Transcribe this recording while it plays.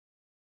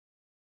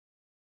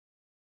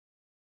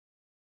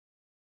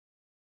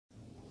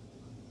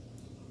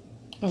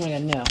Oh my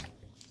god, no.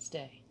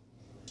 Stay.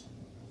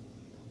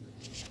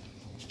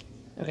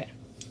 Okay.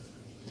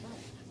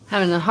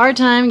 Having a hard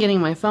time getting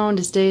my phone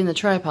to stay in the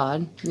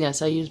tripod.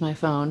 Yes, I use my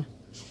phone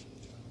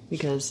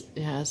because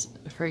it has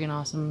a friggin'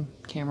 awesome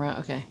camera.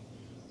 Okay.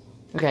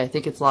 Okay, I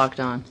think it's locked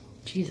on.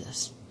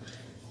 Jesus.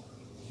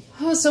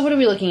 Oh, so what are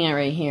we looking at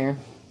right here?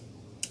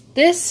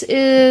 This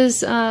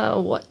is,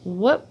 what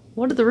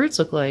do the roots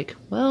look like?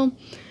 Well,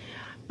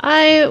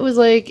 I was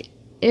like,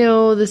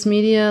 ew, this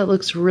media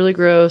looks really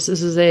gross.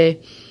 This is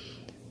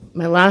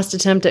my last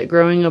attempt at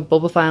growing a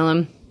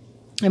Bulbaphyllum.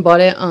 I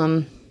bought it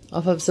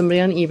off of somebody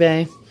on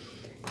eBay,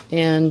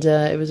 and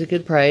it was a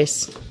good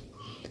price.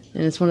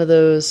 And it's one of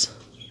those,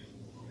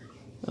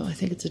 oh, I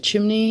think it's a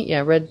chimney.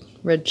 Yeah,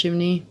 red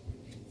chimney.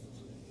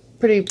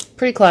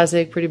 Pretty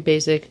classic, pretty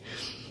basic.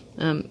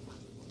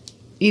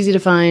 Easy to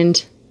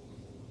find,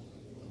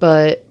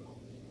 but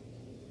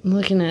I'm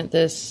looking at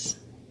this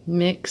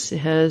mix. It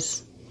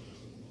has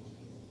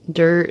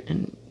dirt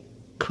and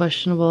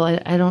questionable.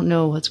 I don't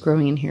know what's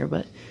growing in here,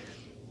 but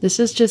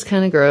this is just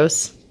kind of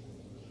gross.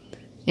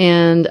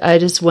 And I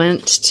just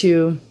went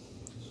to,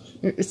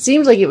 it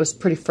seems like it was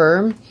pretty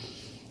firm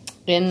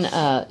in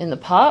the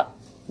pot,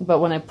 but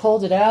when I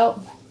pulled it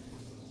out,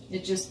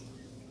 it just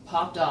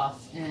popped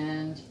off.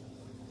 And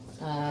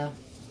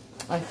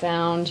I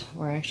found,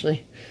 or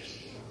actually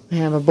I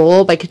have a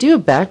bulb. I could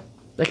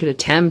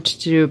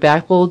attempt to do a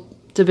back bulb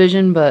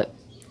division, but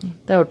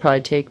that would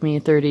probably take me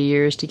 30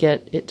 years to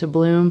get it to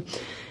bloom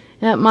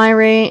at my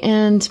rate.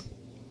 And,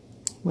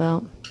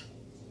 well,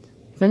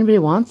 if anybody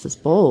wants this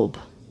bulb,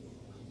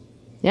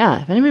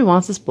 yeah, if anybody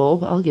wants this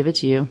bulb, I'll give it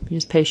to you. You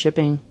just pay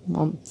shipping.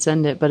 I'll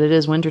send it, but it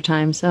is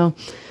wintertime, so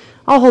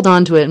I'll hold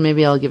on to it and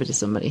maybe I'll give it to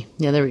somebody.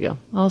 Yeah, there we go.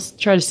 I'll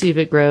try to see if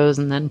it grows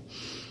and then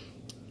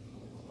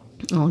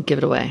I'll give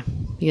it away.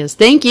 Because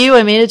thank you,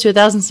 I made it to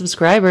 1,000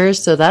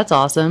 subscribers, so that's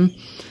awesome.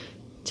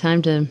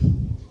 Time to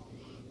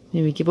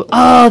maybe give it.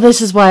 Oh,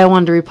 this is why I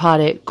wanted to repot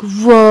it.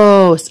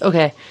 Gross.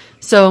 Okay,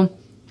 so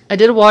I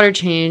did a water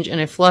change and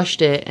I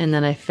flushed it, and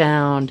then I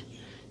found,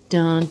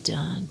 dun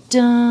dun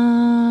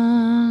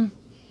dun.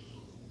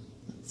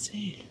 Let's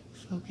see,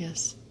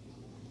 focus.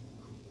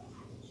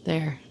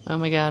 There. Oh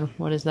my god,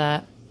 what is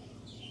that?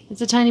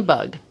 It's a tiny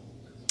bug.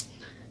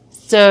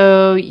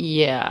 So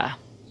yeah,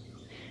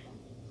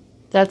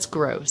 that's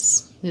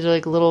gross. These are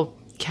like little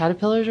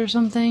caterpillars or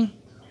something.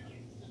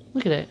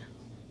 Look at it.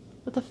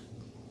 What the?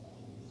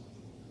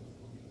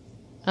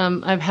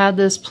 I've had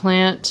this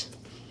plant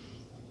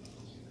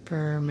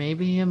for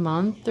maybe a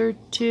month or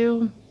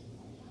two,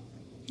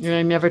 and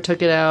I never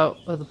took it out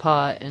of the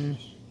pot. And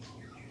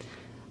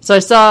so I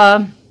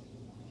saw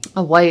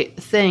a white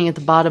thing at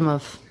the bottom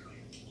of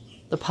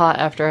the pot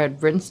after I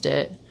had rinsed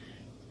it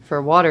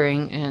for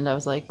watering, and I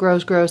was like,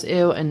 gross, gross,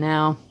 ew. And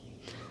now,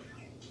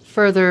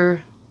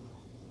 further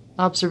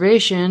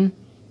observation,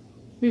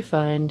 we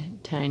find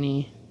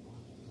tiny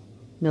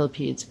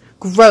millipedes.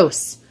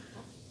 Gross.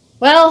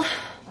 Well,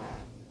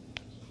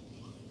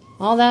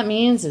 all that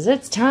means is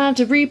it's time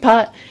to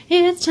repot.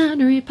 It's time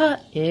to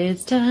repot.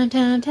 It's time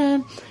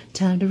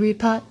to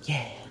repot.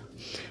 Yeah.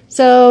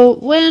 So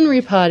when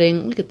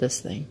repotting, look at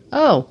this thing.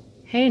 Oh,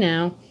 hey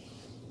now,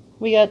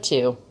 we got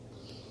two.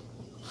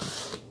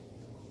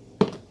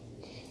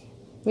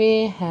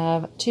 We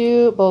have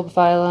two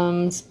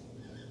Bulbaphyllums.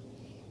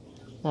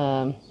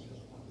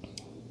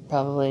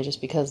 Probably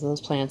just because of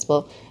those plants.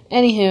 Well,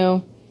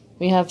 anywho,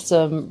 we have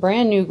some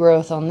brand new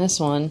growth on this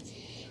one.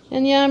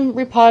 And yeah, I'm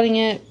repotting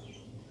it,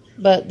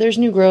 but there's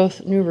new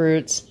growth, new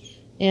roots,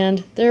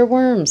 and there are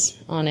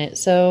worms on it,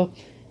 so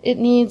it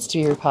needs to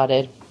be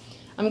repotted.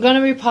 I'm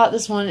going to repot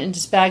this one into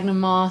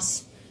sphagnum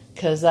moss,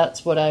 because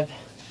that's what I've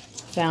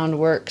found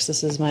works.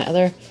 This is my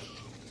other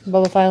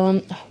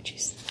Bulbaphyllum. Oh,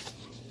 jeez.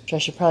 Which I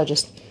should probably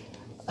just...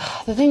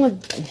 the thing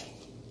with...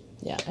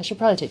 yeah, I should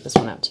probably take this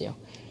one out too.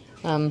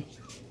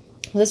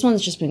 This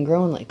one's just been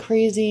growing like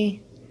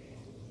crazy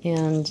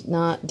and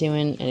not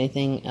doing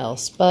anything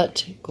else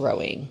but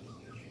growing.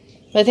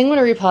 But I think I'm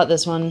going to repot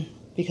this one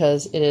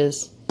because it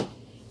is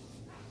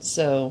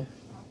so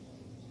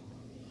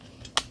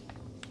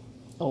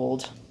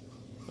old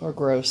or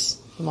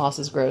gross. The moss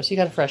is gross. You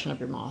got to freshen up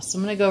your moss. So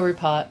I'm going to go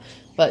repot,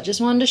 but just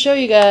wanted to show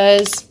you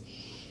guys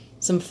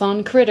some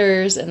fun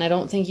critters, and I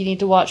don't think you need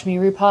to watch me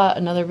repot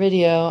another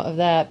video of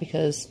that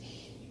because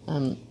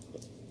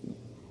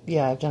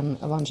yeah, I've done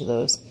a bunch of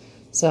those.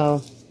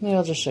 So maybe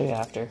I'll just show you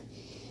after.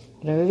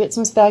 Gonna go get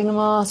some sphagnum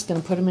moss,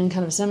 gonna put them in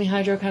kind of a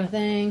semi-hydro kind of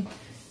thing.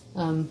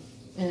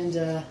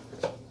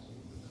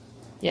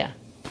 Yeah,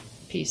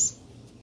 peace.